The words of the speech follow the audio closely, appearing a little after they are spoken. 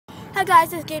Hi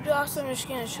guys, it's Gabe Dawson. I'm just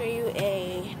going to show you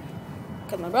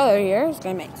because my brother here is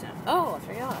going to make some, I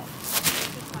forgot,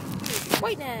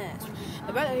 whiteness.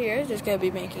 My brother here is just going to be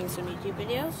making some YouTube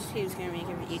videos. He's going to make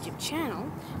a YouTube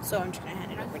channel, so I'm just going to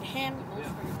hand it over to him,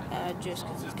 just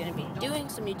because he's going to be doing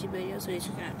some YouTube videos, so he's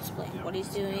just going to explain what he's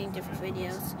doing, different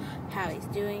videos, how he's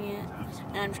doing it,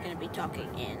 and I'm just going to be talking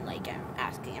and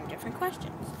asking him different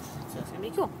questions, so it's going to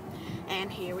be cool.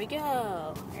 And here we go.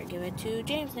 I'll give it to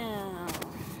James now.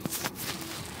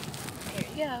 Here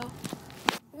you go.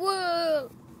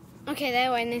 Whoa! Okay,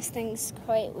 that whiteness thing's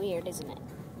quite weird, isn't it?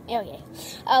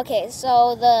 Okay,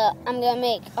 so I'm gonna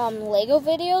make Lego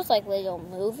videos, like Lego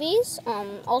movies.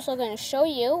 Also gonna show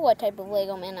you what type of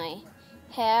Lego men I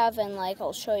have, and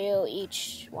I'll show you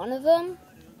each one of them.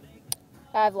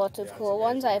 I have lots of cool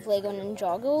ones. I have Lego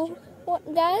Ninjago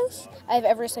guys. I have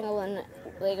every single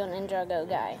Lego Ninjago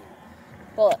guy.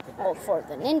 Well, all four of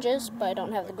the ninjas, but I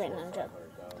don't have the Great Ninja,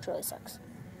 which really sucks.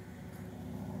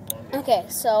 Okay,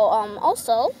 so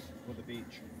also,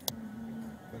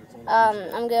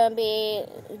 I'm gonna be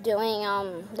doing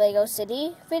Lego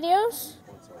City videos.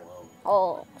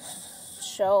 I'll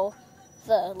show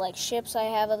the ships I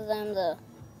have of them,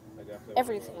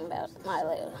 everything about my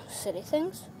Lego City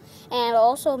things, and I'll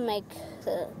also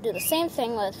do the same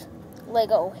thing with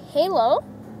Lego Halo.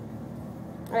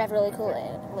 I have really cool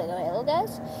Lego Halo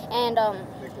guys, and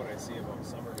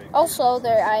also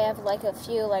I have a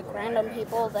few random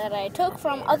people that I took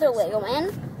from other Lego men,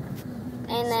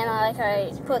 and then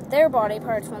I put their body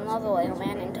parts from another Lego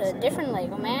man into a different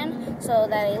Lego man, so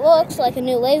that he looks like a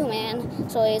new Lego man.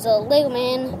 So he's a Lego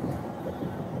man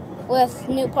with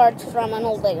new parts from an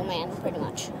old Lego man, pretty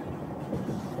much.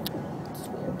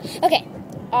 Okay,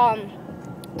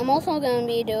 I'm also going to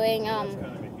be doing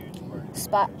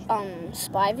spy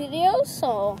videos,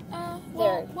 so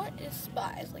what is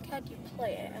spies? How do you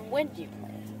play it, and when do you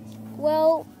play it?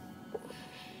 Well,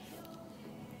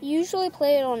 usually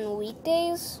play it on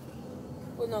weekdays.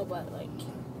 Well, no, but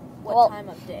what time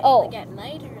of day? At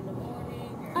night or in the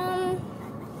morning?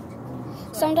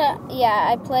 Sometimes, yeah,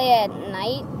 I play at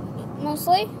night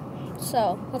mostly.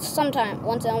 So sometimes,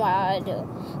 once in a while, I do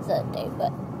the day,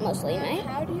 but mostly night.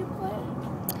 How do you play?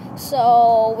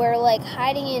 So we're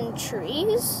hiding in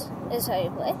trees is how you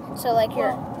play. So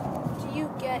do you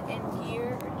get in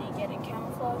gear, or do you get in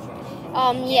camouflage or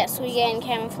anything? Yes, we get in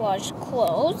camouflage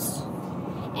clothes,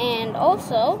 and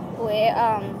also we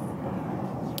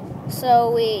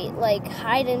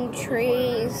hide in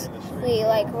trees. We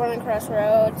run across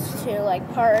roads to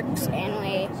parks, and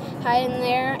we hide in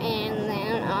there, and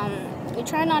then we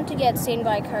try not to get seen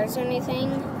by cars or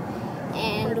anything.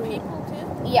 And people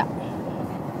too? Yeah.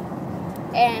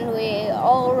 And we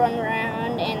all run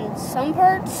around, and some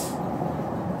parts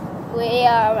we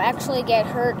actually get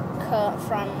hurt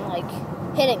from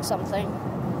hitting something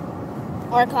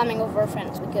or climbing over a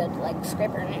fence. We could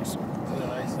scrape our knees.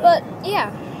 But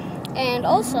yeah, and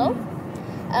also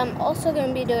I'm also going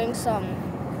to be doing some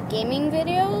gaming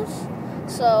videos.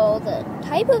 So the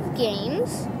type of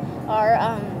games are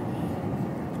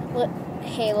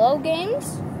Halo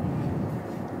games,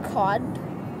 COD,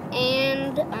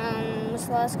 and what's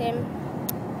the last game?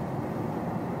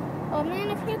 Oh man,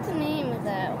 I forget the name of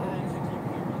that one.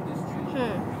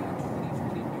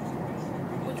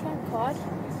 Which one? COD?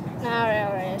 No, I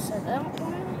already said that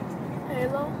one.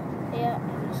 Halo? Yeah,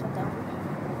 I said that one.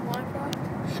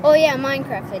 Minecraft? Oh yeah,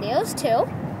 Minecraft videos too.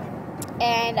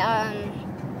 And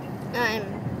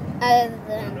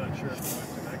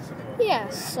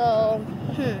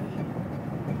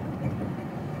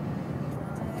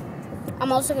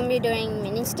I'm also going to be doing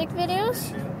mini stick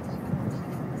videos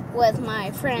with my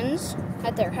friends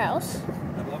at their house.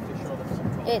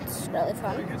 It's really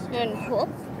fun and cool.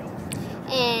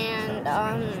 And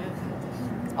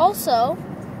also,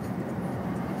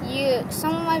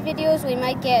 some of my videos we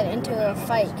might get into a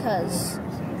fight because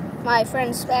my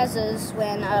friend spazzes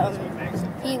when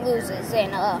he loses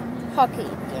in a hockey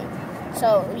game.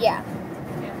 So yeah.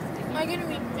 Am I gonna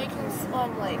be making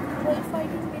some play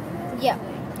fighting videos? Yeah.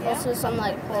 Also some Are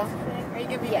you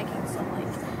gonna be making some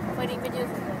fighting videos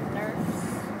with Nerf?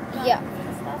 Yeah.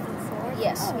 And stuff and swords?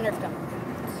 Yes, Nerf gun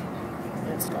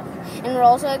and stuff. And we're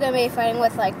also gonna be fighting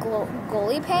with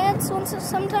goalie pads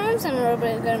sometimes, and we're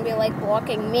gonna be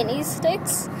blocking mini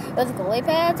sticks with goalie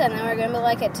pads, and then we're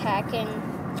gonna be attacking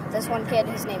this one kid.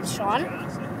 His name's Sean.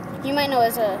 You might know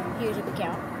as a YouTube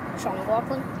account, Sean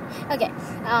McLaughlin. Okay,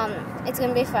 it's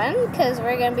gonna be fun because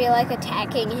we're gonna be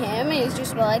attacking him, and he's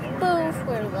just boof.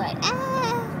 We're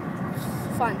ah,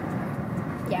 fun.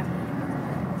 Yeah.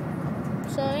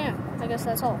 So yeah, I guess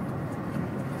that's all.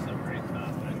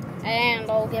 And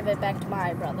I'll give it back to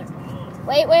my brother.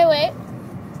 Wait.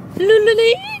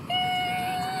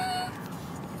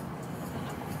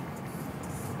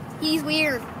 He's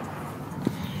weird.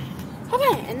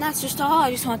 Okay, and that's just all.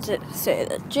 I just want to say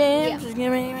that James Yeah. is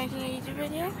going to be making a YouTube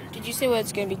video. Did you say what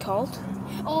it's going to be called?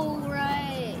 Oh,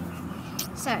 right.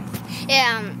 Sorry.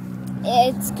 Yeah,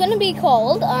 it's gonna be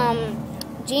called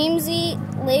Jamesy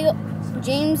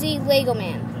Lego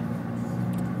Man.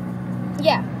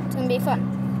 Yeah, it's gonna be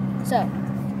fun. So,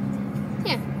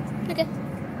 yeah, okay.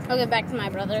 I'll get back to my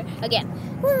brother again.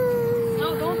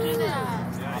 No, don't do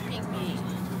that. Copying me.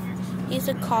 He's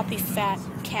a copy fat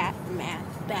cat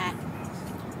bat.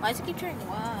 Why does it keep turning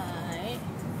white?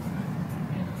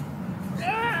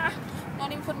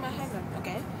 Not even putting my head on.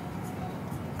 Okay.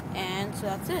 And so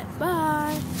that's it.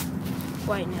 Bye.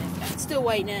 Whiteness. Still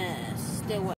whiteness. Still white.